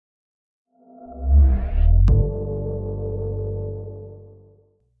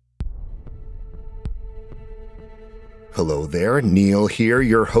Hello there, Neil here,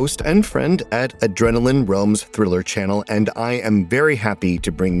 your host and friend at Adrenaline Realms Thriller Channel, and I am very happy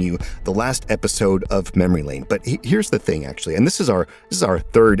to bring you the last episode of Memory Lane. But here's the thing, actually, and this is our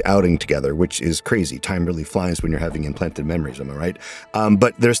third outing together, which is crazy. Time really flies when you're having implanted memories, am I right?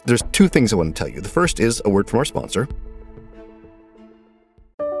 But there's two things I want to tell you. The first is a word from our sponsor.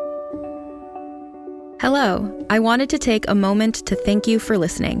 Hello, I wanted to take a moment to thank you for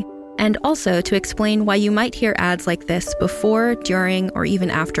listening, and also to explain why you might hear ads like this before, during, or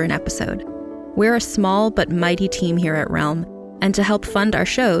even after an episode. We're a small but mighty team here at Realm, and to help fund our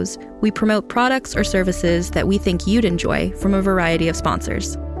shows, we promote products or services that we think you'd enjoy from a variety of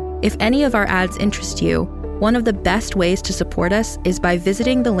sponsors. If any of our ads interest you, one of the best ways to support us is by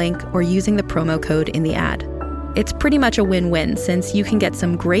visiting the link or using the promo code in the ad. It's pretty much a win-win since you can get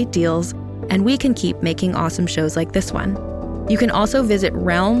some great deals and we can keep making awesome shows like this one. You can also visit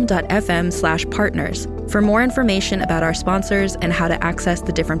realm.fm/partners for more information about our sponsors and how to access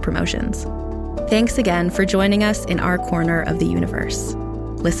the different promotions. Thanks again for joining us in our corner of the universe.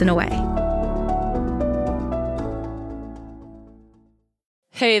 Listen away.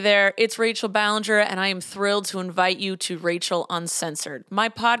 Hey there, it's Rachel Ballinger, and I am thrilled to invite you to Rachel Uncensored, my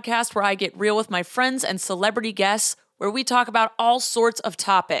podcast where I get real with my friends and celebrity guests, where we talk about all sorts of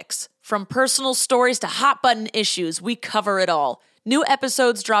topics. From personal stories to hot-button issues, we cover it all. New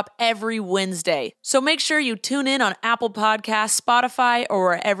episodes drop every Wednesday, so make sure you tune in on Apple Podcasts, Spotify, or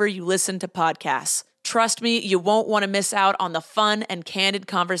wherever you listen to podcasts. Trust me, you won't want to miss out on the fun and candid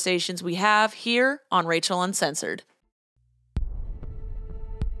conversations we have here on Rachel Uncensored.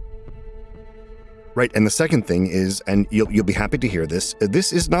 Right, and the second thing is, and you'll be happy to hear this,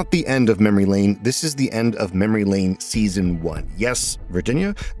 this is not the end of Memory Lane, this is the end of Memory Lane Season 1. Yes,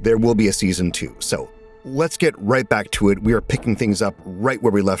 Virginia, there will be a Season 2. So, let's get right back to it. We are picking things up right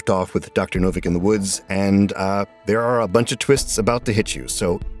where we left off with Dr. Novick in the woods, and there are a bunch of twists about to hit you.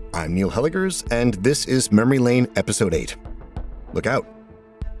 So, I'm Neil Helligers, and this is Memory Lane Episode 8. Look out.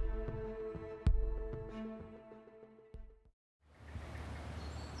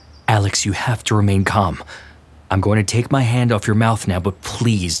 Alex, you have to remain calm. I'm going to take my hand off your mouth now, but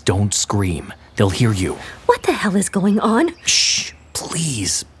please don't scream. They'll hear you. What the hell is going on? Shh,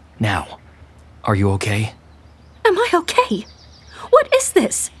 please. Now, are you okay? Am I okay? What is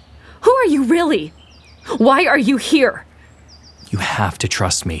this? Who are you really? Why are you here? You have to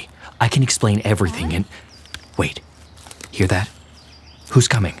trust me. I can explain everything and... Wait, hear that? Who's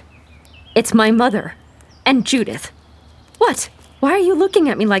coming? It's my mother. And Judith. What? Why are you looking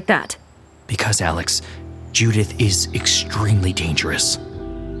at me like that? Because, Alex, Judith is extremely dangerous.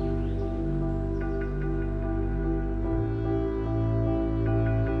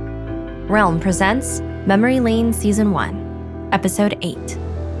 Realm presents Memory Lane Season 1, Episode 8.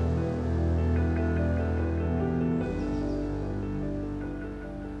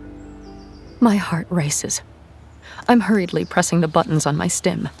 My heart races. I'm hurriedly pressing the buttons on my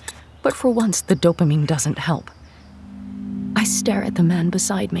stim, but for once the dopamine doesn't help. I stare at the man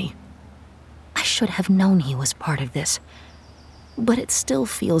beside me. I should have known he was part of this, but it still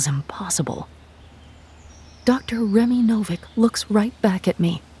feels impossible. Dr. Remy Novick looks right back at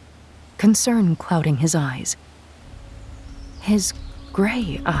me, concern clouding his eyes. His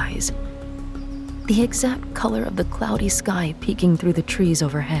gray eyes, the exact color of the cloudy sky peeking through the trees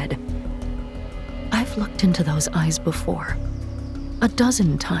overhead. I've looked into those eyes before,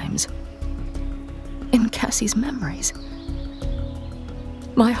 12 times, in Cassie's memories.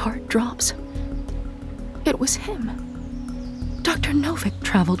 My heart drops. It was him. Dr. Novick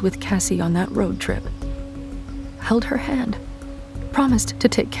traveled with Cassie on that road trip. Held her hand. Promised to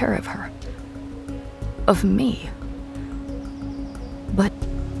take care of her. Of me. But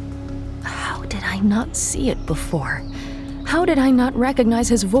how did I not see it before? How did I not recognize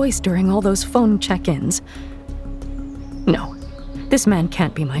his voice during all those phone check-ins? No, this man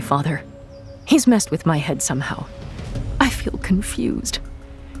can't be my father. He's messed with my head somehow. I feel confused.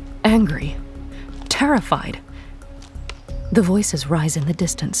 Angry, terrified. The voices rise in the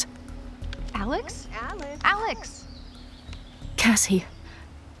distance. Alex? Alex! Cassie,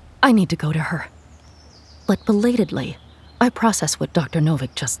 I need to go to her. But belatedly, I process what Dr.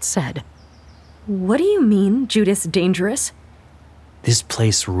 Novick just said. What do you mean, Judith's dangerous? This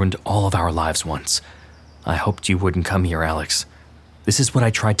place ruined all of our lives once. I hoped you wouldn't come here, Alex. This is what I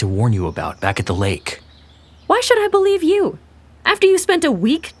tried to warn you about back at the lake. Why should I believe you? After you spent a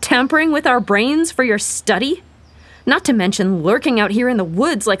week tampering with our brains for your study? Not to mention lurking out here in the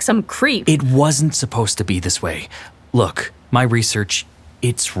woods like some creep. It wasn't supposed to be this way. Look, my research,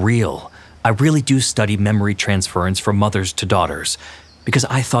 it's real. I really do study memory transference from mothers to daughters, because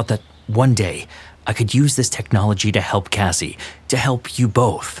I thought that one day I could use this technology to help Cassie, to help you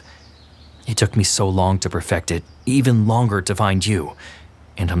both. It took me so long to perfect it, even longer to find you.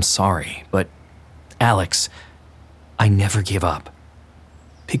 And I'm sorry, but Alex, I never give up.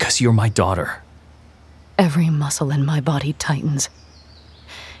 Because you're my daughter. Every muscle in my body tightens.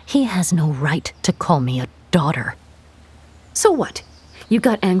 He has no right to call me a daughter. So what? You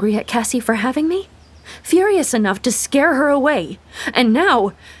got angry at Cassie for having me? Furious enough to scare her away. And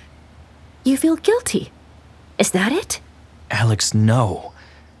now, you feel guilty. Is that it? Alex, no.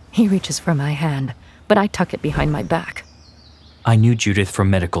 He reaches for my hand, but I tuck it behind my back. I knew Judith from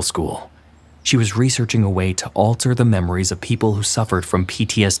medical school. She was researching a way to alter the memories of people who suffered from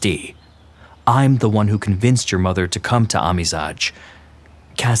PTSD. I'm the one who convinced your mother to come to Amizaj.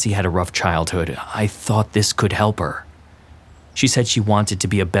 Cassie had a rough childhood. I thought this could help her. She said she wanted to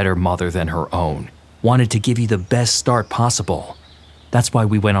be a better mother than her own, wanted to give you the best start possible. That's why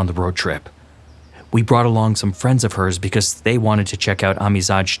we went on the road trip. We brought along some friends of hers because they wanted to check out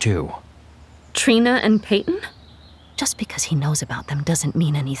Amizaj too. Trina and Peyton? Just because he knows about them doesn't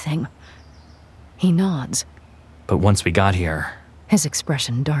mean anything. He nods. But once we got here, his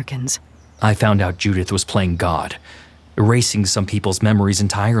expression darkens. I found out Judith was playing God, erasing some people's memories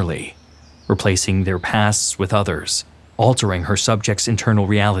entirely, replacing their pasts with others, altering her subjects' internal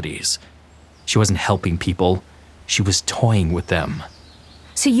realities. She wasn't helping people, she was toying with them.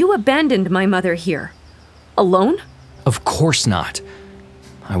 So you abandoned my mother here? Alone? Of course not.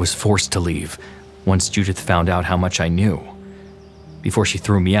 I was forced to leave once Judith found out how much I knew. Before she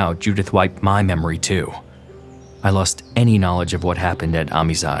threw me out, Judith wiped my memory too. I lost any knowledge of what happened at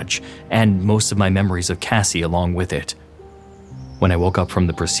Amizaj, and most of my memories of Cassie along with it. When I woke up from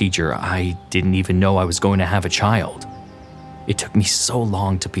the procedure, I didn't even know I was going to have a child. It took me so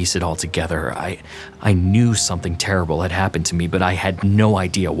long to piece it all together. I knew something terrible had happened to me, but I had no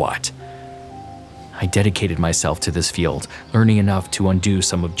idea what. I dedicated myself to this field, learning enough to undo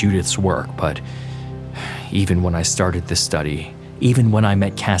some of Judith's work, but even when I started this study, even when I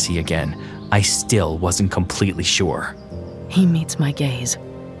met Cassie again, I still wasn't completely sure. He meets my gaze.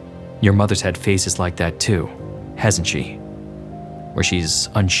 Your mother's had phases like that too, hasn't she? Where she's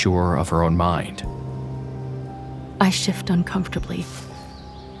unsure of her own mind. I shift uncomfortably.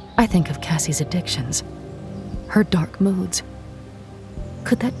 I think of Cassie's addictions, her dark moods.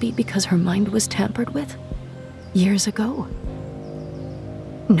 Could that be because her mind was tampered with? Years ago?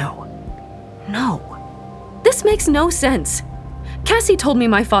 No. This makes no sense. Cassie told me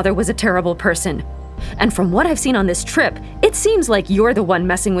my father was a terrible person. And from what I've seen on this trip, it seems like you're the one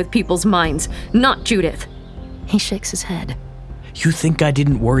messing with people's minds, not Judith. He shakes his head. You think I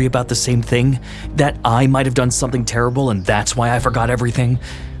didn't worry about the same thing? That I might have done something terrible and that's why I forgot everything?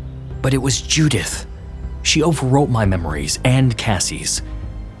 But it was Judith. She overwrote my memories and Cassie's.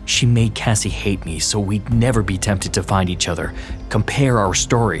 She made Cassie hate me so we'd never be tempted to find each other, compare our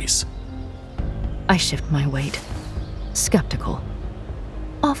stories. I shift my weight. Skeptical.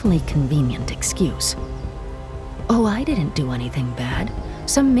 Awfully convenient excuse. Oh, I didn't do anything bad.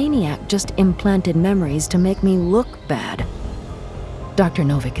 Some maniac just implanted memories to make me look bad. Dr.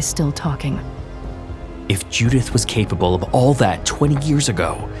 Novick is still talking. If Judith was capable of all that 20 years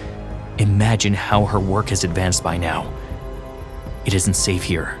ago, imagine how her work has advanced by now. It isn't safe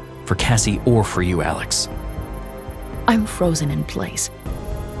here, for Cassie or for you, Alex. I'm frozen in place.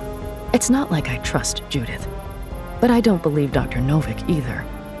 It's not like I trust Judith, but I don't believe Dr. Novick either.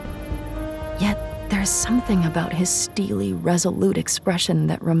 Yet there's something about his steely, resolute expression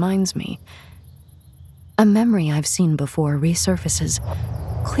that reminds me. A memory I've seen before resurfaces,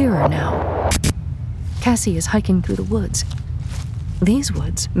 clearer now. Cassie is hiking through the woods. These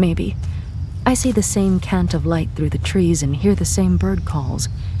woods, maybe. I see the same cant of light through the trees and hear the same bird calls.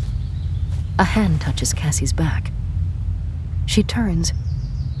 A hand touches Cassie's back. She turns,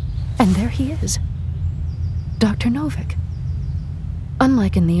 and there he is. Dr. Novick.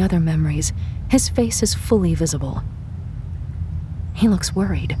 Unlike in the other memories, his face is fully visible. He looks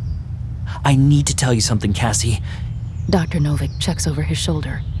worried. I need to tell you something, Cassie. Dr. Novick checks over his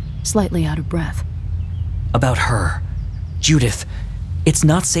shoulder, slightly out of breath. About her. Judith. It's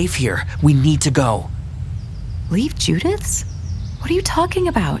not safe here. We need to go. Leave Judith's? What are you talking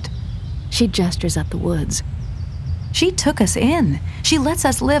about? She gestures at the woods. She took us in. She lets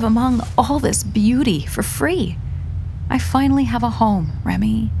us live among all this beauty for free. I finally have a home,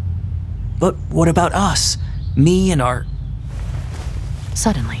 Remy. But what about us? Me and our...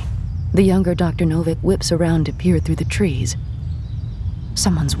 Suddenly, the younger Dr. Novick whips around to peer through the trees.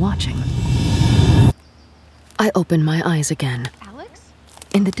 Someone's watching. I open my eyes again. Alex?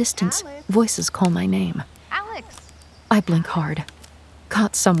 In the distance, Alex? voices call my name. Alex? I blink hard.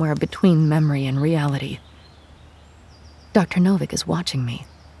 caught somewhere between memory and reality. Dr. Novick is watching me.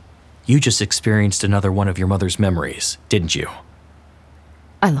 You just experienced another one of your mother's memories, didn't you?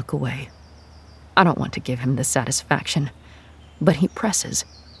 I look away. I don't want to give him the satisfaction, but he presses.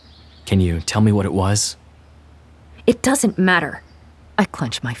 Can you tell me what it was? It doesn't matter. I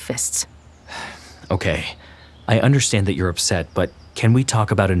clench my fists. Okay, I understand that you're upset, but can we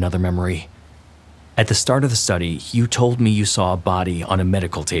talk about another memory? At the start of the study, you told me you saw a body on a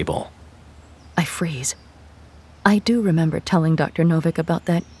medical table. I freeze. I do remember telling Dr. Novick about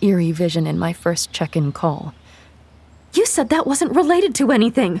that eerie vision in my first check-in call. You said that wasn't related to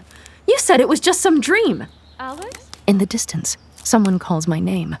anything. You said it was just some dream. Alex? In the distance, someone calls my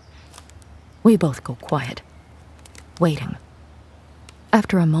name. We both go quiet, waiting.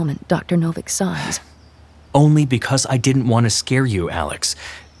 After a moment, Dr. Novick sighs. Only because I didn't want to scare you, Alex.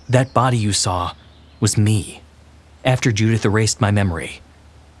 That body you saw was me. After Judith erased my memory.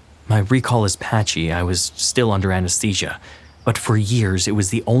 My recall is patchy, I was still under anesthesia, but for years it was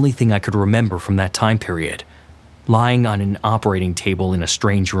the only thing I could remember from that time period. Lying on an operating table in a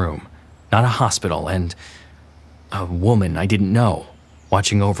strange room, not a hospital, and a woman I didn't know,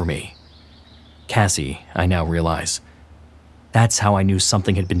 watching over me. Cassie, I now realize. That's how I knew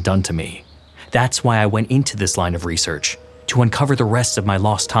something had been done to me. That's why I went into this line of research, to uncover the rest of my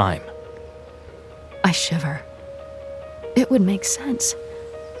lost time. I shiver. It would make sense,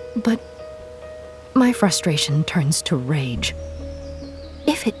 but my frustration turns to rage.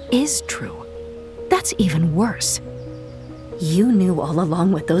 If it is true, that's even worse. You knew all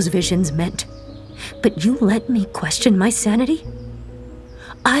along what those visions meant, but you let me question my sanity?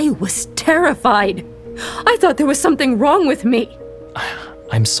 I was terrified. I thought there was something wrong with me.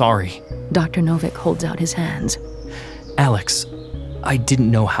 I'm sorry. Dr. Novick holds out his hands. Alex, I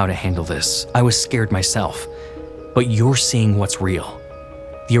didn't know how to handle this. I was scared myself. But you're seeing what's real.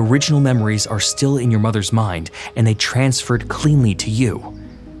 The original memories are still in your mother's mind, and they transferred cleanly to you.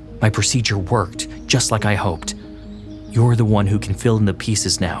 My procedure worked, just like I hoped. You're the one who can fill in the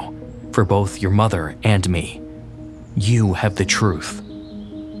pieces now, for both your mother and me. You have the truth.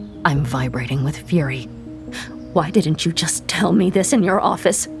 I'm vibrating with fury. Why didn't you just tell me this in your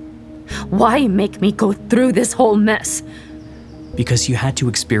office? Why make me go through this whole mess? Because you had to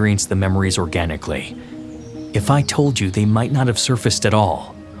experience the memories organically. If I told you, they might not have surfaced at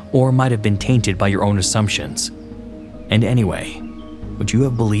all, or might have been tainted by your own assumptions. And anyway, would you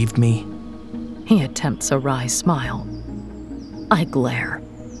have believed me? He attempts a wry smile. I glare.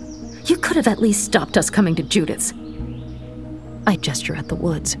 You could have at least stopped us coming to Judith's. I gesture at the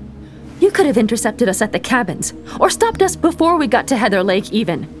woods. You could have intercepted us at the cabins, or stopped us before we got to Heather Lake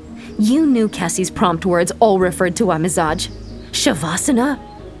even. You knew Cassie's prompt words all referred to Amizaj. Shavasana?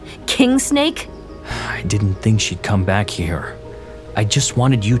 King Snake? I didn't think she'd come back here. I just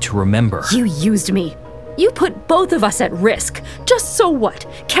wanted you to remember. You used me. You put both of us at risk. Just so what?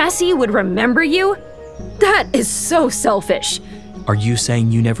 Cassie would remember you? That is so selfish. Are you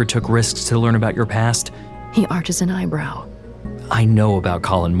saying you never took risks to learn about your past? He arches an eyebrow. I know about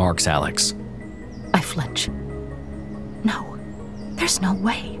Colin Marks, Alex. I flinch. No, there's no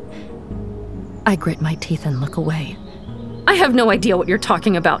way. I grit my teeth and look away. I have no idea what you're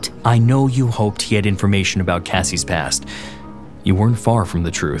talking about. I know you hoped he had information about Cassie's past. You weren't far from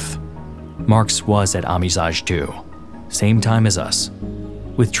the truth. Marks was at Amizaj too, same time as us,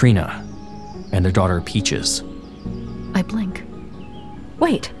 with Trina and their daughter Peaches. I blink.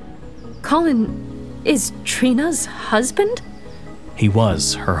 Wait, Colin is Trina's husband? He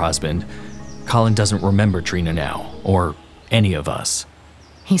was her husband. Colin doesn't remember Trina now, or any of us.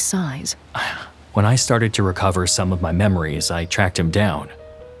 He sighs. When I started to recover some of my memories, I tracked him down,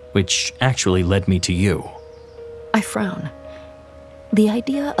 which actually led me to you. I frown. The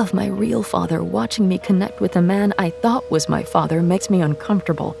idea of my real father watching me connect with a man I thought was my father makes me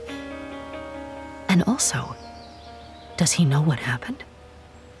uncomfortable. And also, does he know what happened?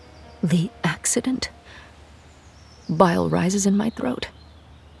 The accident? Bile rises in my throat.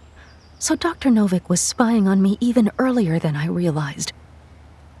 So Dr. Novick was spying on me even earlier than I realized.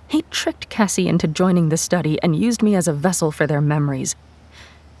 He tricked Cassie into joining the study and used me as a vessel for their memories.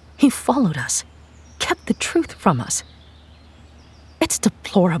 He followed us, kept the truth from us. It's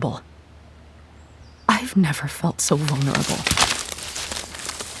deplorable. I've never felt so vulnerable.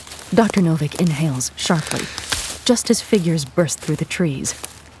 Dr. Novick inhales sharply, just as figures burst through the trees.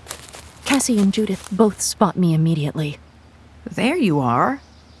 Cassie and Judith both spot me immediately. There you are.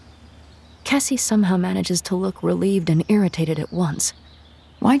 Cassie somehow manages to look relieved and irritated at once.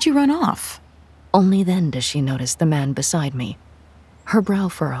 Why'd you run off? Only then does she notice the man beside me. Her brow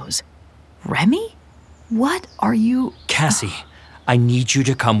furrows. Remy? What are you... Cassie, I need you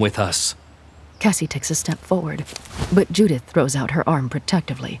to come with us. Cassie takes a step forward, but Judith throws out her arm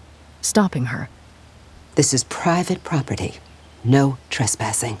protectively, stopping her. This is private property. No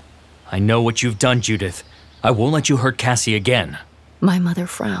trespassing. I know what you've done, Judith. I won't let you hurt Cassie again. My mother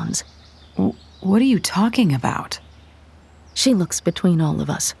frowns. What are you talking about? She looks between all of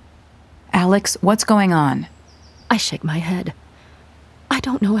us. Alex, what's going on? I shake my head. I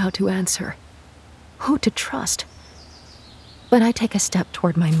don't know how to answer, who to trust. But I take a step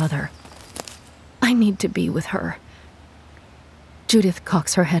toward my mother. I need to be with her. Judith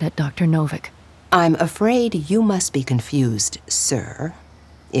cocks her head at Dr. Novick. I'm afraid you must be confused, sir.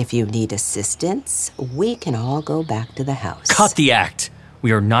 If you need assistance, we can all go back to the house. Cut the act.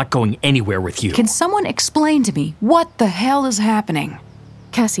 We are not going anywhere with you. Can someone explain to me what the hell is happening?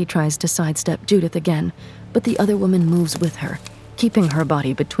 Cassie tries to sidestep Judith again, but the other woman moves with her, keeping her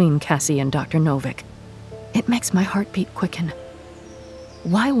body between Cassie and Dr. Novick. It makes my heartbeat quicken.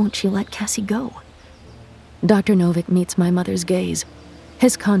 Why won't she let Cassie go? Dr. Novick meets my mother's gaze,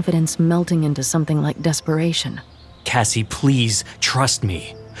 his confidence melting into something like desperation. Cassie, please, trust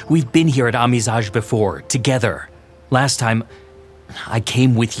me. We've been here at Amizage before, together. Last time, I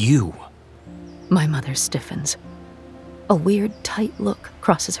came with you. My mother stiffens. A weird, tight look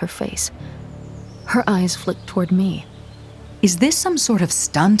crosses her face. Her eyes flick toward me. Is this some sort of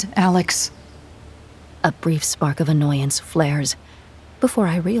stunt, Alex? A brief spark of annoyance flares before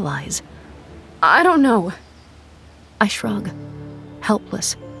I realize. I don't know. I shrug,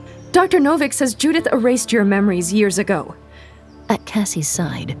 helpless. Dr. Novick says Judith erased your memories years ago. At Cassie's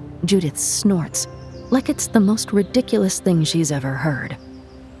side, Judith snorts, like it's the most ridiculous thing she's ever heard.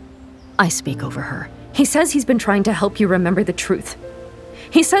 I speak over her. He says he's been trying to help you remember the truth.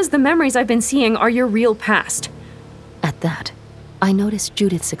 He says the memories I've been seeing are your real past. At that, I notice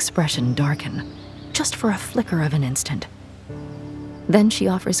Judith's expression darken, just for a flicker of an instant. Then she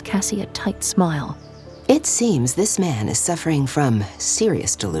offers Cassie a tight smile. It seems this man is suffering from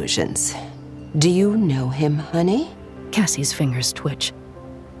serious delusions. Do you know him, honey? Cassie's fingers twitch.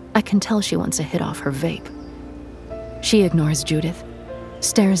 I can tell she wants a hit off her vape. She ignores Judith,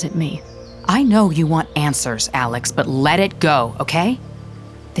 stares at me. I know you want answers, Alex, but let it go, okay?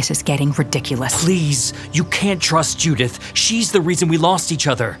 This is getting ridiculous. Please, you can't trust Judith. She's the reason we lost each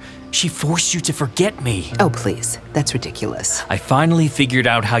other. She forced you to forget me. Oh, please. That's ridiculous. I finally figured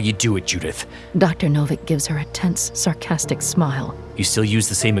out how you do it, Judith. Dr. Novick gives her a tense, sarcastic smile. You still use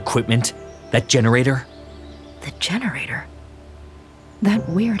the same equipment? That generator? The generator? That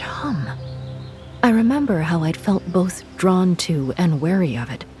weird hum. I remember how I'd felt both drawn to and wary of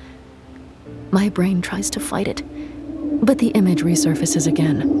it. My brain tries to fight it, but the image resurfaces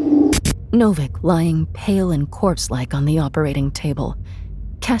again. Novick lying pale and corpse-like on the operating table,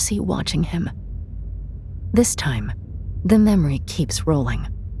 Cassie watching him. This time, the memory keeps rolling.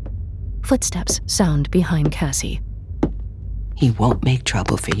 Footsteps sound behind Cassie. He won't make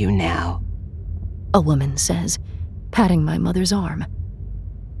trouble for you now, A woman says, patting my mother's arm.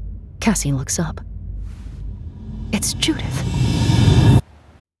 Cassie looks up. It's Judith.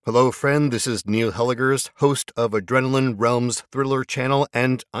 Hello, friend. This is Neil Helligers, host of Adrenaline Realms Thriller channel,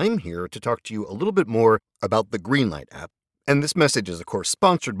 and I'm here to talk to you a little bit more about the Greenlight app. And this message is, of course,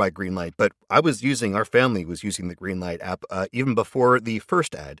 sponsored by Greenlight, but our family was using the Greenlight app even before the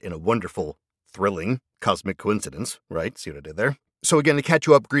first ad in a wonderful, thrilling, cosmic coincidence, right? See what I did there? So again, to catch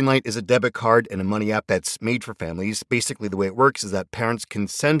you up, Greenlight is a debit card and a money app that's made for families. Basically, the way it works is that parents can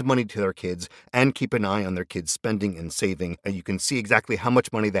send money to their kids and keep an eye on their kids' spending and saving. And you can see exactly how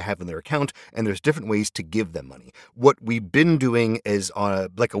much money they have in their account, and there's different ways to give them money. What we've been doing is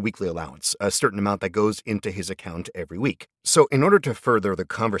like a weekly allowance, a certain amount that goes into his account every week. So in order to further the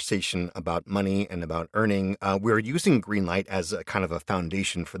conversation about money and about earning, we're using Greenlight as a kind of a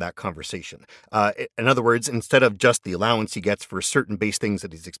foundation for that conversation. In other words, instead of just the allowance he gets for certain base things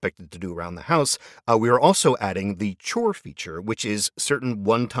that he's expected to do around the house, we are also adding the chore feature, which is certain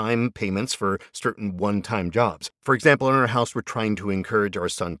one-time payments for certain one-time jobs. For example, in our house, we're trying to encourage our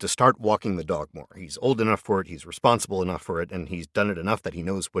son to start walking the dog more. He's old enough for it, he's responsible enough for it, and he's done it enough that he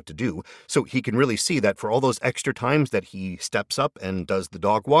knows what to do. So he can really see that for all those extra times that he steps up and does the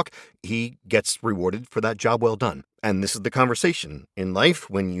dog walk, he gets rewarded for that job well done. And this is the conversation. In life,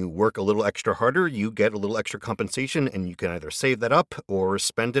 when you work a little extra harder, you get a little extra compensation, and you can either save that up or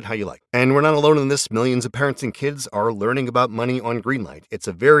spend it how you like. And we're not alone in this. Millions of parents and kids are learning about money on Greenlight. It's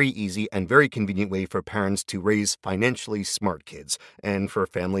a very easy and very convenient way for parents to raise financially smart kids and for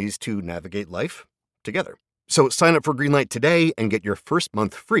families to navigate life together. So sign up for Greenlight today and get your first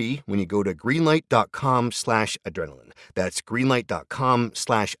month free when you go to greenlight.com/adrenaline. That's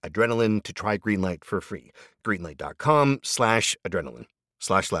greenlight.com/adrenaline to try Greenlight for free. greenlight.com/adrenaline.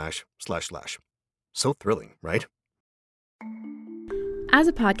 // So thrilling, right? As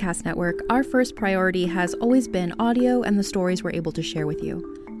a podcast network, our first priority has always been audio and the stories we're able to share with you.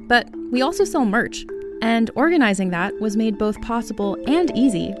 But we also sell merch, and organizing that was made both possible and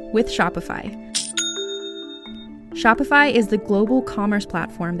easy with Shopify. Shopify is the global commerce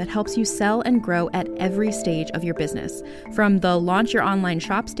platform that helps you sell and grow at every stage of your business, from the launch your online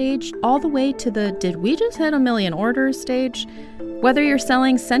shop stage all the way to the did we just hit 1 million orders stage. Whether you're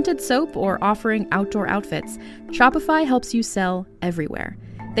selling scented soap or offering outdoor outfits, Shopify helps you sell everywhere.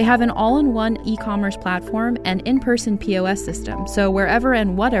 They have an all-in-one e-commerce platform and in-person POS system, so wherever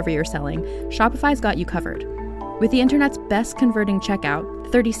and whatever you're selling, Shopify's got you covered. With the internet's best converting checkout,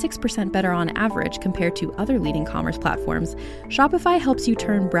 36% better on average compared to other leading commerce platforms, Shopify helps you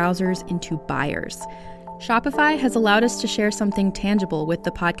turn browsers into buyers. Shopify has allowed us to share something tangible with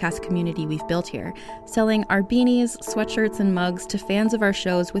the podcast community we've built here, selling our beanies, sweatshirts, and mugs to fans of our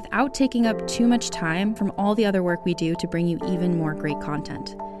shows without taking up too much time from all the other work we do to bring you even more great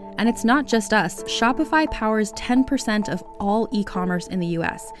content. And it's not just us. Shopify powers 10% of all e-commerce in the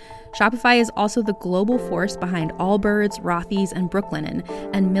US. Shopify is also the global force behind Allbirds, Rothy's, and Brooklinen,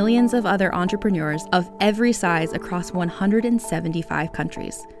 and millions of other entrepreneurs of every size across 175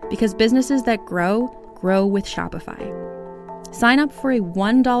 countries. Because businesses that grow with Shopify. Sign up for a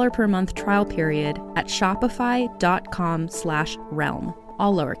 $1 per month trial period at shopify.com/realm,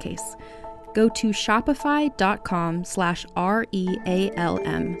 all lowercase. Go to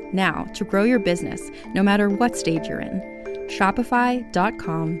shopify.com/REALM now to grow your business, no matter what stage you're in.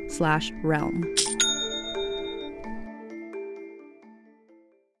 Shopify.com/realm.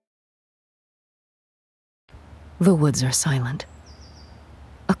 The woods are silent.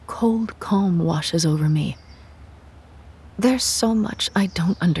 A cold calm washes over me. There's so much I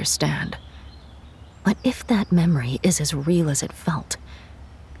don't understand. But if that memory is as real as it felt,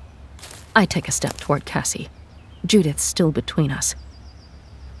 I take a step toward Cassie. Judith's still between us.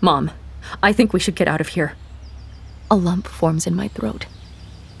 Mom, I think we should get out of here. A lump forms in my throat.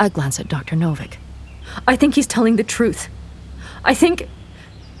 I glance at Dr. Novick. I think he's telling the truth. I think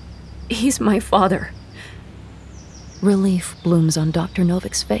he's my father. Relief blooms on Dr.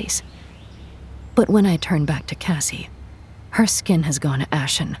 Novick's face. But when I turn back to Cassie, her skin has gone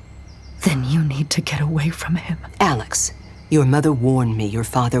ashen. Then you need to get away from him. Alex, your mother warned me your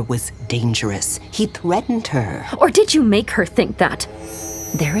father was dangerous. He threatened her. Or did you make her think that?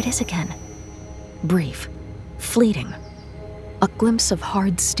 There it is again. Brief, fleeting. A glimpse of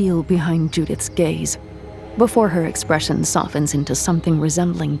hard steel behind Judith's gaze, before her expression softens into something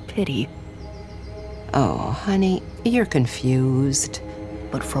resembling pity. Oh, honey, you're confused.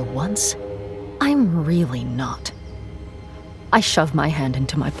 But for once, I'm really not. I shove my hand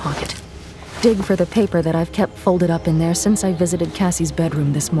into my pocket, dig for the paper that I've kept folded up in there since I visited Cassie's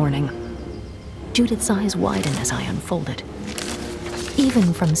bedroom this morning. Judith's eyes widen as I unfold it.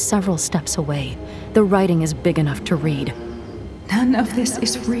 Even from several steps away, the writing is big enough to read. None of this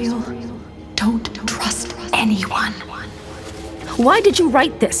is real. Don't trust anyone. Why did you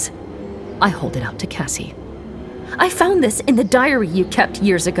write this? I hold it out to Cassie. I found this in the diary you kept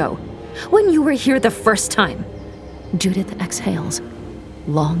years ago, when you were here the first time. Judith exhales,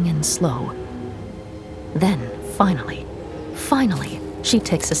 long and slow. Then, finally, she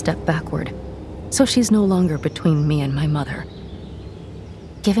takes a step backward, so she's no longer between me and my mother.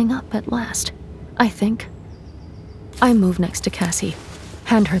 Giving up at last, I think. I move next to Cassie,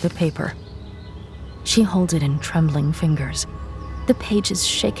 hand her the paper. She holds it in trembling fingers, the pages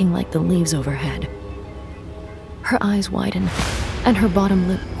shaking like the leaves overhead. Her eyes widen, and her bottom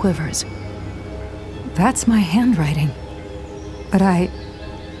lip quivers. That's my handwriting. But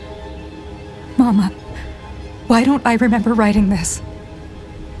Mama, why don't I remember writing this?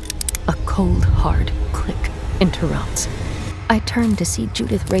 A cold, hard click interrupts. I turn to see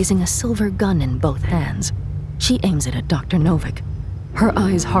Judith raising a silver gun in both hands. She aims it at Dr. Novick, her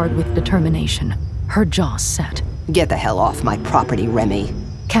eyes hard with determination, her jaw set. Get the hell off my property, Remy.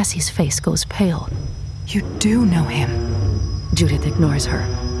 Cassie's face goes pale. You do know him. Judith ignores her.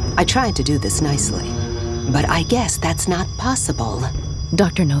 I tried to do this nicely, but I guess that's not possible.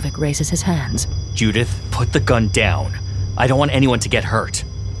 Dr. Novick raises his hands. Judith, put the gun down. I don't want anyone to get hurt.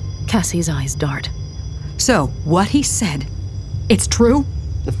 Cassie's eyes dart. So, what he said, it's true?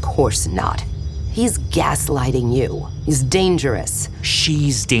 Of course not. He's gaslighting you. He's dangerous.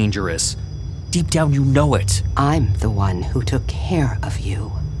 She's dangerous. Deep down, you know it. I'm the one who took care of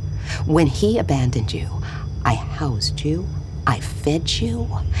you. When he abandoned you, I housed you. I fed you.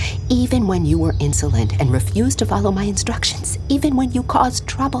 Even when you were insolent and refused to follow my instructions. Even when you caused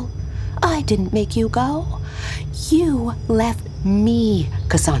trouble. I didn't make you go. You left me,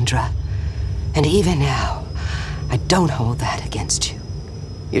 Cassandra. And even now, I don't hold that against you.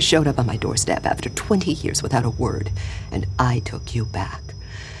 You showed up on my doorstep after 20 years without a word, and I took you back.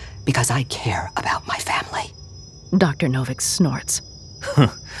 Because I care about my family. Dr. Novik snorts.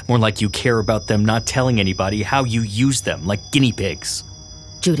 More like you care about them not telling anybody how you use them, like guinea pigs.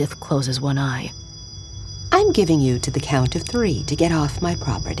 Judith closes one eye. I'm giving you to the count of 3 to get off my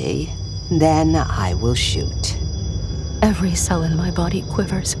property. Then I will shoot. Every cell in my body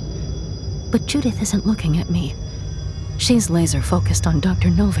quivers. But Judith isn't looking at me. She's laser focused on Dr.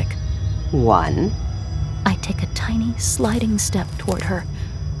 Novik. 1. I take a tiny, sliding step toward her,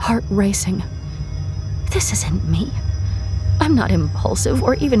 heart racing. This isn't me. I'm not impulsive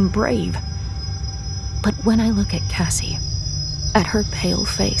or even brave. But when I look at Cassie, at her pale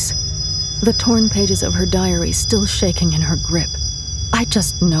face, the torn pages of her diary still shaking in her grip, I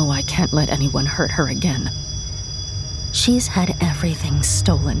just know I can't let anyone hurt her again. She's had everything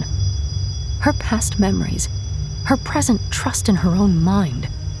stolen. Her past memories, her present trust in her own mind.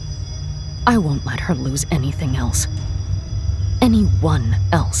 I won't let her lose anything else. Anyone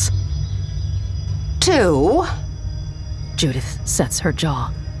else. 2. Judith sets her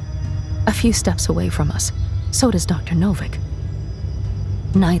jaw. A few steps away from us, so does Dr. Novik.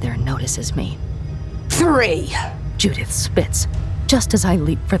 Neither notices me. 3. Judith spits, just as I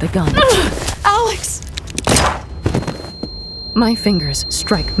leap for the gun. Alex! My fingers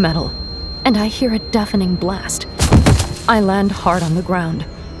strike metal, and I hear a deafening blast. I land hard on the ground,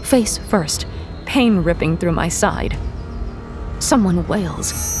 face first, pain ripping through my side. Someone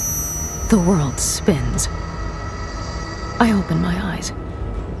wails. The world spins. I open my eyes.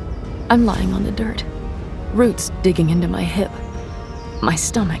 I'm lying on the dirt, roots digging into my hip, my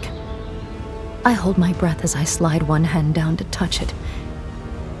stomach. I hold my breath as I slide one hand down to touch it.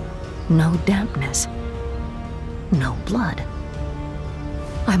 No dampness. No blood.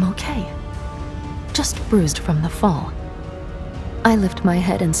 I'm okay. Just bruised from the fall. I lift my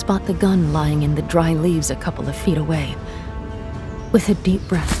head and spot the gun lying in the dry leaves a couple of feet away. With a deep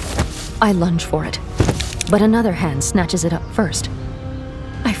breath, I lunge for it, but another hand snatches it up first.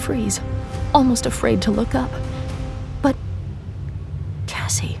 I freeze, almost afraid to look up. But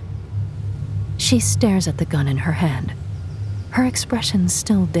Cassie. She stares at the gun in her hand, her expression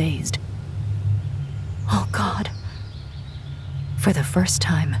still dazed. Oh God. For the first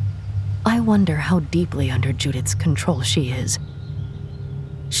time, I wonder how deeply under Judith's control she is.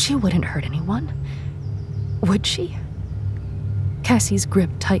 She wouldn't hurt anyone, would she? Cassie's grip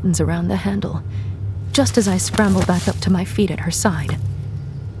tightens around the handle, just as I scramble back up to my feet at her side.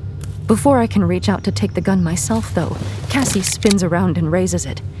 Before I can reach out to take the gun myself, though, Cassie spins around and raises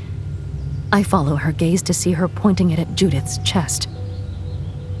it. I follow her gaze to see her pointing it at Judith's chest.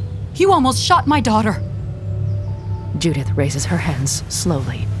 You almost shot my daughter. Judith raises her hands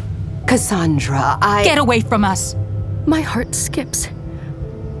slowly. Cassandra, Get away from us! My heart skips.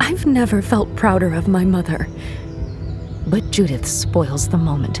 I've never felt prouder of my mother. But Judith spoils the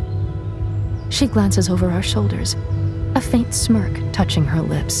moment. She glances over our shoulders, a faint smirk touching her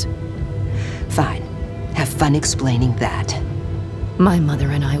lips. Fine. Have fun explaining that. My mother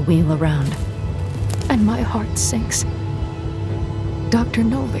and I wheel around, and my heart sinks. Dr.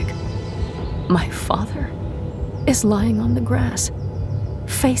 Novik, my father, is lying on the grass,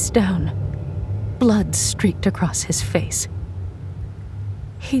 face down, blood streaked across his face.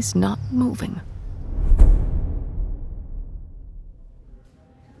 He's not moving.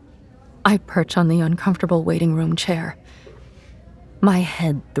 I perch on the uncomfortable waiting room chair. My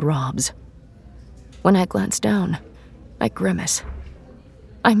head throbs. When I glance down, I grimace.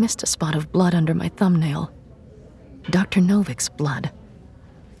 I missed a spot of blood under my thumbnail. Dr. Novik's blood.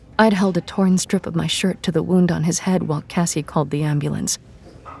 I'd held a torn strip of my shirt to the wound on his head while Cassie called the ambulance.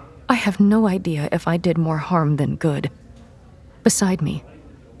 I have no idea if I did more harm than good. Beside me,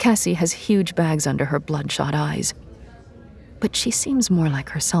 Cassie has huge bags under her bloodshot eyes. But she seems more like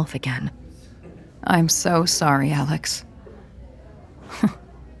herself again. I'm so sorry, Alex.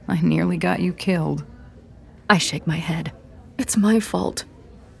 I nearly got you killed. I shake my head. It's my fault.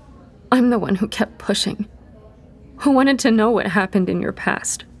 I'm the one who kept pushing, who wanted to know what happened in your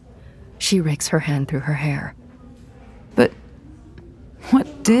past. She rakes her hand through her hair. But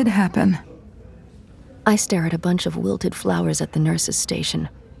what did happen? I stare at a bunch of wilted flowers at the nurse's station.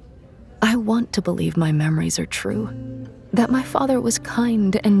 I want to believe my memories are true, that my father was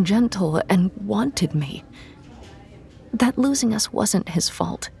kind and gentle and wanted me, that losing us wasn't his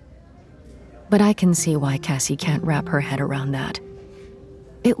fault. But I can see why Cassie can't wrap her head around that.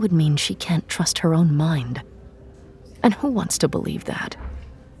 It would mean she can't trust her own mind. And who wants to believe that?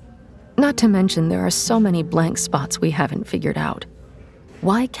 Not to mention there are so many blank spots we haven't figured out.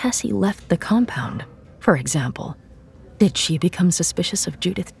 Why Cassie left the compound, for example. Did she become suspicious of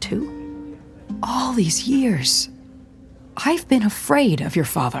Judith too? All these years, I've been afraid of your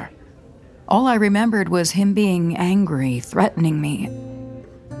father. All I remembered was him being angry, threatening me.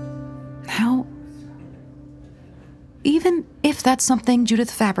 How? Even if that's something Judith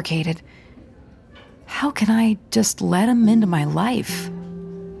fabricated, how can I just let him into my life?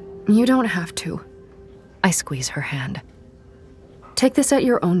 You don't have to. I squeeze her hand. Take this at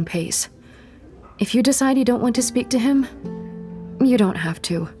your own pace. If you decide you don't want to speak to him, you don't have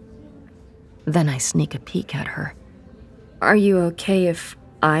to. Then I sneak a peek at her. Are you okay if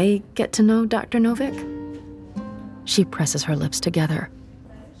I get to know Dr. Novick? She presses her lips together.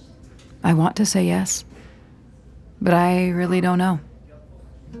 I want to say yes, but I really don't know.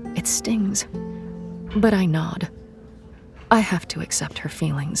 It stings, but I nod. I have to accept her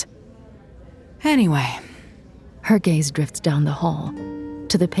feelings. Anyway. Her gaze drifts down the hall,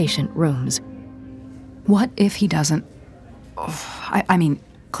 to the patient rooms. What if he doesn't? I mean,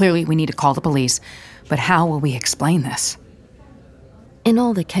 clearly we need to call the police, but how will we explain this? In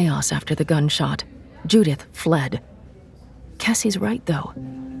all the chaos after the gunshot, Judith fled. Cassie's right, though.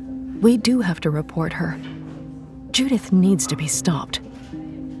 We do have to report her. Judith needs to be stopped.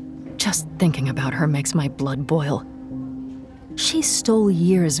 Just thinking about her makes my blood boil. She stole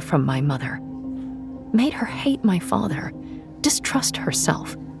years from my mother, made her hate my father, distrust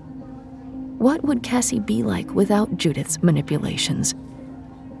herself. What would Cassie be like without Judith's manipulations?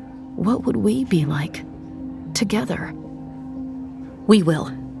 What would we be like together? We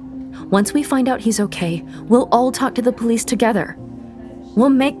will. Once we find out he's okay, we'll all talk to the police together. We'll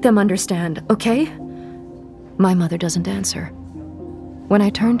make them understand, okay? My mother doesn't answer. When I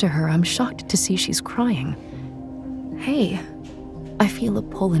turn to her, I'm shocked to see she's crying. Hey, I feel a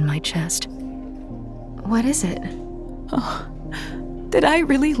pull in my chest. What is it? Oh, did I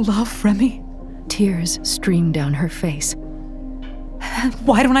really love Remy? Tears stream down her face.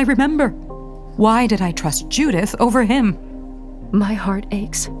 Why don't I remember? Why did I trust Judith over him? My heart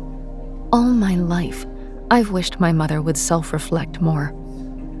aches. All my life, I've wished my mother would self-reflect more,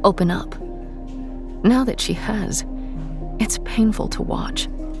 open up. Now that she has, it's painful to watch.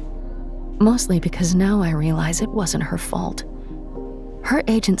 Mostly because now I realize it wasn't her fault. Her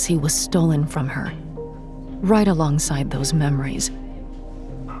agency was stolen from her, right alongside those memories.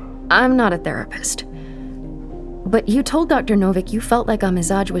 I'm not a therapist, but you told Dr. Novick you felt like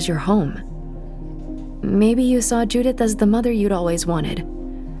Amizaj was your home. Maybe you saw Judith as the mother you'd always wanted.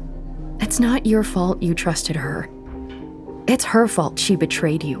 It's not your fault you trusted her. It's her fault she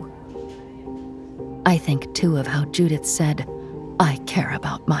betrayed you. I think, too, of how Judith said, "I care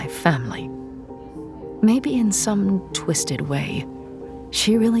about my family." Maybe in some twisted way,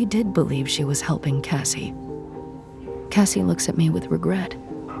 she really did believe she was helping Cassie. Cassie looks at me with regret.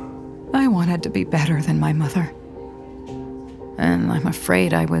 I wanted to be better than my mother. And I'm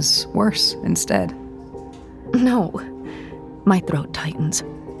afraid I was worse instead. No. My throat tightens.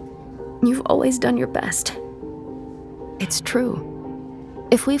 You've always done your best. It's true.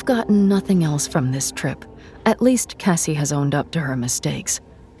 If we've gotten nothing else from this trip, at least Cassie has owned up to her mistakes.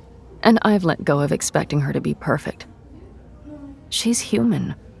 And I've let go of expecting her to be perfect. She's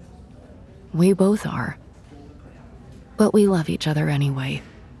human. We both are. But we love each other anyway.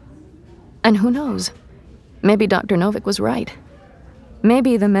 And who knows? Maybe Dr. Novick was right.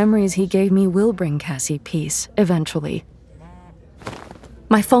 Maybe the memories he gave me will bring Cassie peace, eventually.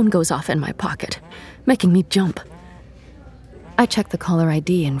 My phone goes off in my pocket, making me jump. I check the caller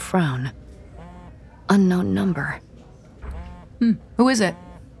ID and frown. Unknown number. Who is it?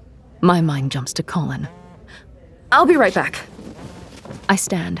 My mind jumps to Colin. I'll be right back. I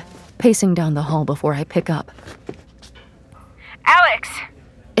stand, pacing down the hall before I pick up. Alex!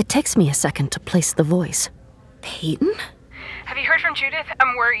 It takes me a second to place the voice. Peyton? Have you heard from Judith?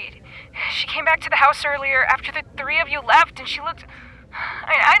 I'm worried. She came back to the house earlier after the three of you left, and she looked...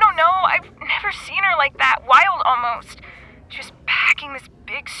 I don't know. I've never seen her like that. Wild, almost. Just packing this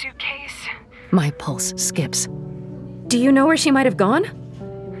big suitcase. My pulse skips. Do you know where she might have gone?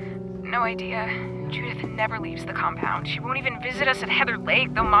 No idea. Judith never leaves the compound. She won't even visit us at Heather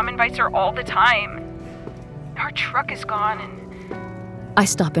Lake, though Mom invites her all the time. Her truck is gone, and... I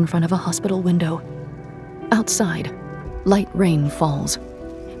stop in front of a hospital window. Outside, light rain falls.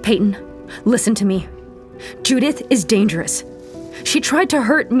 Peyton, listen to me. Judith is dangerous. She tried to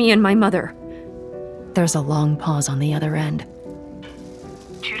hurt me and my mother. There's a long pause on the other end.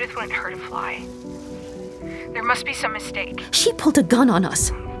 Judith wouldn't hurt a fly. There must be some mistake. She pulled a gun on us.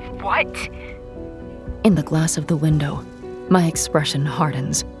 What? In the glass of the window, my expression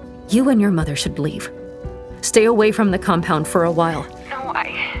hardens. You and your mother should leave. Stay away from the compound for a while. No,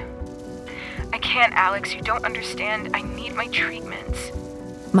 I can't, Alex. You don't understand. I need my treatments.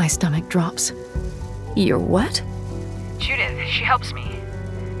 My stomach drops. You're what? Judith, she helps me.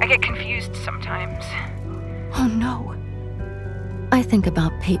 I get confused sometimes. Oh no. I think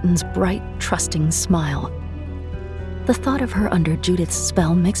about Peyton's bright, trusting smile. The thought of her under Judith's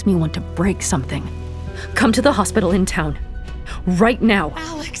spell makes me want to break something. Come to the hospital in town. Right now.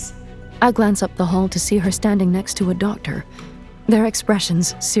 Alex! I glance up the hall to see her standing next to a doctor, their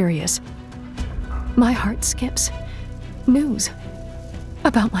expressions serious. My heart skips. News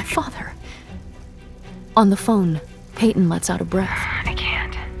about my father. On the phone, Peyton lets out a breath. I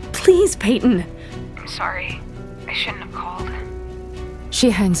can't. Please, Peyton. I'm sorry. I shouldn't have called. She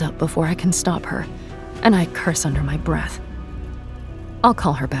hangs up before I can stop her, and I curse under my breath. I'll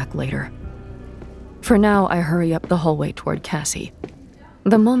call her back later. For now, I hurry up the hallway toward Cassie.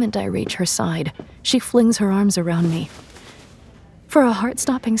 The moment I reach her side, she flings her arms around me. For a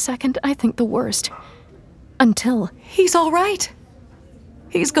heart-stopping second, I think the worst. Until... He's all right.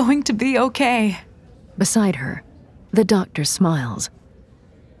 He's going to be okay. Beside her, the doctor smiles.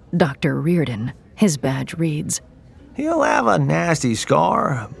 Dr. Reardon, his badge reads, He'll have a nasty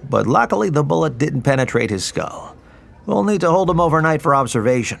scar, but luckily the bullet didn't penetrate his skull. We'll need to hold him overnight for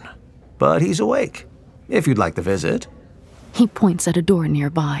observation. But he's awake, if you'd like to visit. He points at a door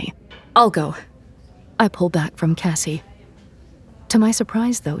nearby. I'll go. I pull back from Cassie. To my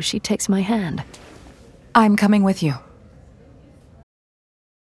surprise, though, she takes my hand. I'm coming with you.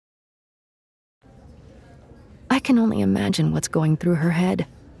 I can only imagine what's going through her head.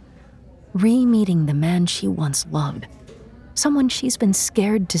 Re-meeting the man she once loved. Someone she's been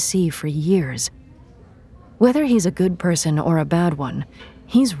scared to see for years. Whether he's a good person or a bad one,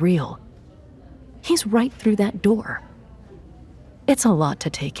 he's real. He's right through that door. It's a lot to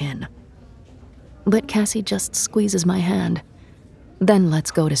take in. But Cassie just squeezes my hand, then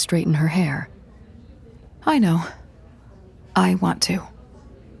lets go to straighten her hair. I know. I want to.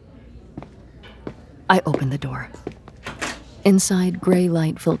 I open the door. Inside, gray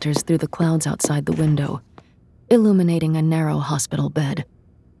light filters through the clouds outside the window, illuminating a narrow hospital bed.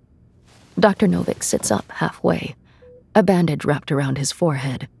 Dr. Novick sits up halfway, a bandage wrapped around his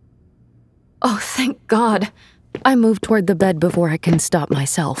forehead. Oh, thank God! I move toward the bed before I can stop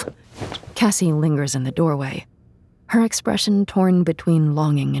myself. Cassie lingers in the doorway, her expression torn between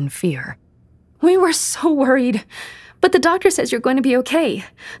longing and fear. We were so worried, but the doctor says you're going to be okay.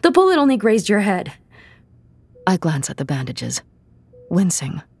 The bullet only grazed your head. I glance at the bandages,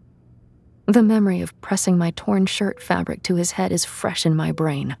 wincing. The memory of pressing my torn shirt fabric to his head is fresh in my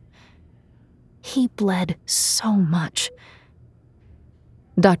brain. He bled so much.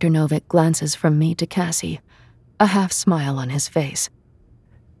 Dr. Novick glances from me to Cassie, a half smile on his face.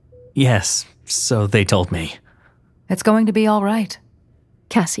 Yes, so they told me. It's going to be all right,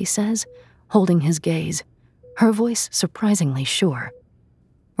 Cassie says, holding his gaze, her voice surprisingly sure.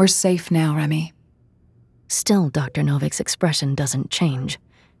 We're safe now, Remy. Still, Dr. Novick's expression doesn't change.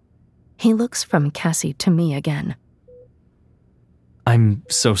 He looks from Cassie to me again. I'm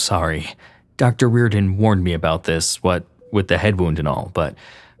so sorry. Dr. Reardon warned me about this, what with the head wound and all, but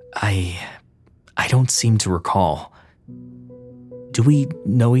I don't seem to recall. Do we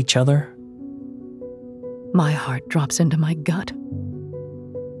know each other? My heart drops into my gut.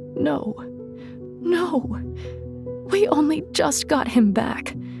 No. We only just got him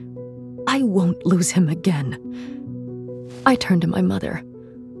back. I won't lose him again. I turn to my mother,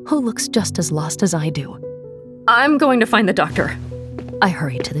 who looks just as lost as I do. I'm going to find the doctor. I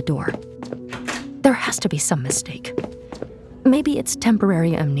hurry to the door. There has to be some mistake. Maybe it's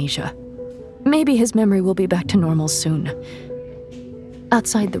temporary amnesia. Maybe his memory will be back to normal soon.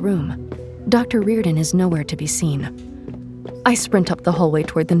 Outside the room, Dr. Reardon is nowhere to be seen. I sprint up the hallway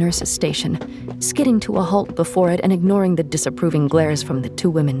toward the nurse's station, skidding to a halt before it and ignoring the disapproving glares from the two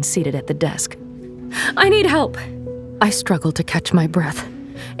women seated at the desk. I need help. I struggle to catch my breath.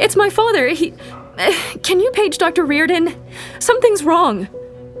 It's my father. Can you page Dr. Reardon? Something's wrong.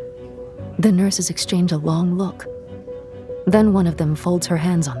 The nurses exchange a long look. Then one of them folds her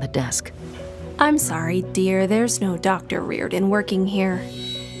hands on the desk. I'm sorry, dear. There's no Dr. Reardon working here.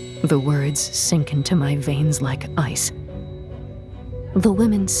 The words sink into my veins like ice. The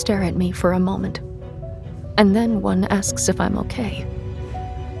women stare at me for a moment, and then one asks if I'm okay.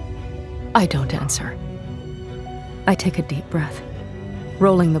 I don't answer. I take a deep breath,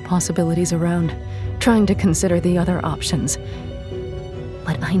 rolling the possibilities around, trying to consider the other options.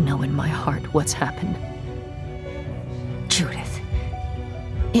 But I know in my heart what's happened. Judith.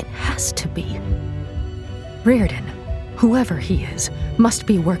 It has to be. Reardon, whoever he is, must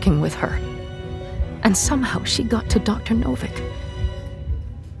be working with her. And somehow she got to Dr. Novick.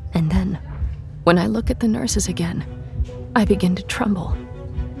 And then, when I look at the nurses again, I begin to tremble.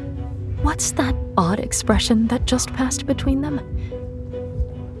 What's that odd expression that just passed between them?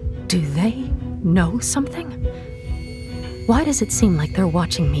 Do they know something? Why does it seem like they're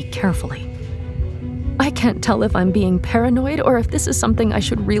watching me carefully? I can't tell if I'm being paranoid or if this is something I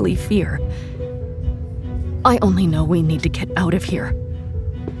should really fear. I only know we need to get out of here.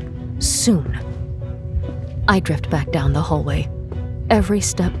 Soon. I drift back down the hallway, every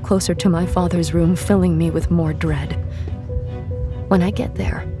step closer to my father's room filling me with more dread. When I get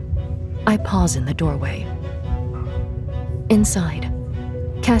there, I pause in the doorway. Inside,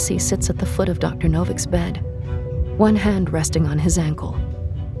 Cassie sits at the foot of Dr. Novick's bed, one hand resting on his ankle.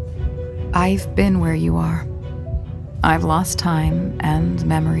 I've been where you are. I've lost time and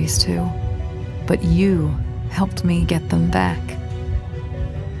memories too. But you helped me get them back.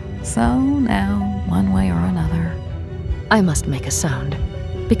 So now, one way or another. I must make a sound,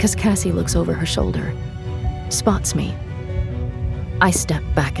 because Cassie looks over her shoulder, spots me. I step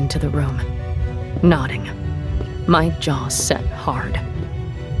back into the room, nodding, my jaw set hard.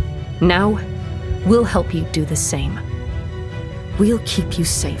 Now, we'll help you do the same. We'll keep you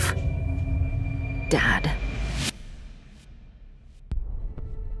safe. Dad.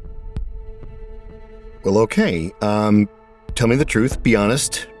 Well, okay. Tell me the truth. Be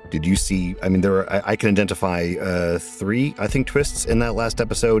honest. Did you see? I mean, I can identify 3, I think, twists in that last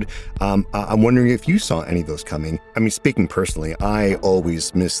episode. I'm wondering if you saw any of those coming. I mean, speaking personally, I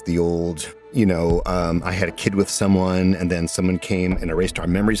always miss the old, I had a kid with someone, and then someone came and erased our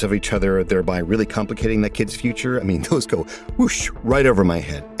memories of each other, thereby really complicating that kid's future. I mean, those go whoosh right over my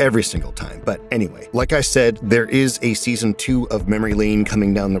head every single time. But anyway, like I said, there is a season 2 of Memory Lane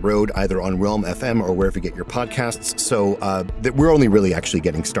coming down the road, either on Realm FM or wherever you get your podcasts. So we're only really actually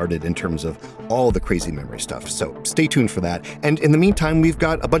getting started in terms of all the crazy memory stuff. So stay tuned for that. And in the meantime, we've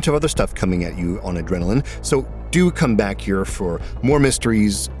got a bunch of other stuff coming at you on Adrenaline. So do come back here for more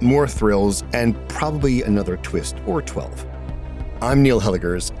mysteries, more thrills, and probably another twist or 12. I'm Neil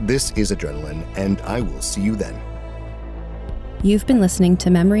Helligers, this is Adrenaline, and I will see you then. You've been listening to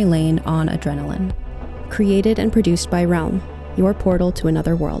Memory Lane on Adrenaline. Created and produced by Realm, your portal to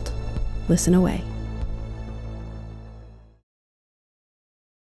another world. Listen away.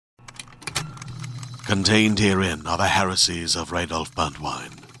 Contained herein are the heresies of Radolf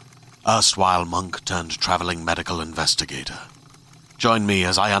Burntwine, erstwhile monk turned traveling medical investigator. Join me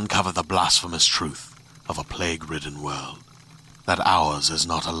as I uncover the blasphemous truth of a plague-ridden world, that ours is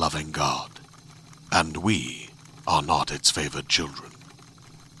not a loving God, and we are not its favored children.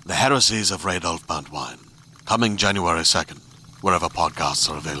 The Heresies of Radolf Burntwine, coming January 2nd, wherever podcasts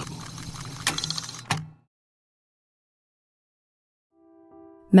are available.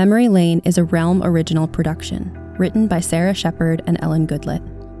 Memory Lane is a Realm original production, written by Sarah Shepard and Ellen Goodlett.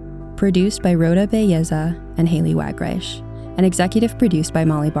 Produced by Rhoda Belleza and Haley Wagreich, and executive produced by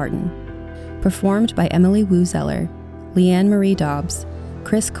Molly Barton. Performed by Emily Wu Zeller, Leanne Marie Dobbs,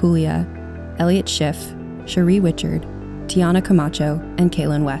 Chris Culia, Elliot Schiff, Cherie Wichard, Tiana Camacho, and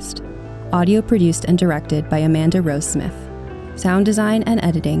Kaylin West. Audio produced and directed by Amanda Rose Smith. Sound design and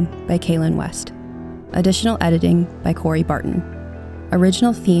editing by Kaylin West. Additional editing by Corey Barton.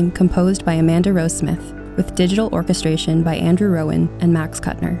 Original theme composed by Amanda Rose Smith, with digital orchestration by Andrew Rowan and Max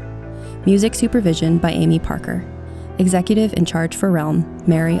Kuttner. Music supervision by Amy Parker. Executive in charge for Realm,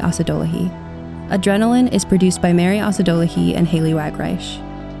 Mary Asadolahi. Adrenaline is produced by Mary Asadolahi and Haley Wagreich.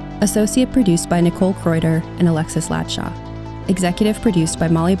 Associate produced by Nicole Kreuter and Alexis Latshaw. Executive produced by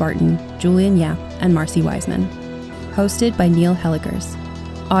Molly Barton, Julian Yap, and Marcy Wiseman. Hosted by Neil Helligers.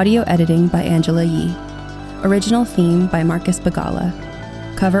 Audio editing by Angela Yee. Original theme by Marcus Bagala.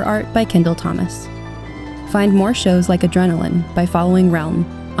 Cover art by Kendall Thomas. Find more shows like Adrenaline by following Realm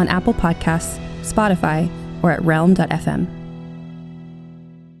on Apple Podcasts, Spotify, or at realm.fm.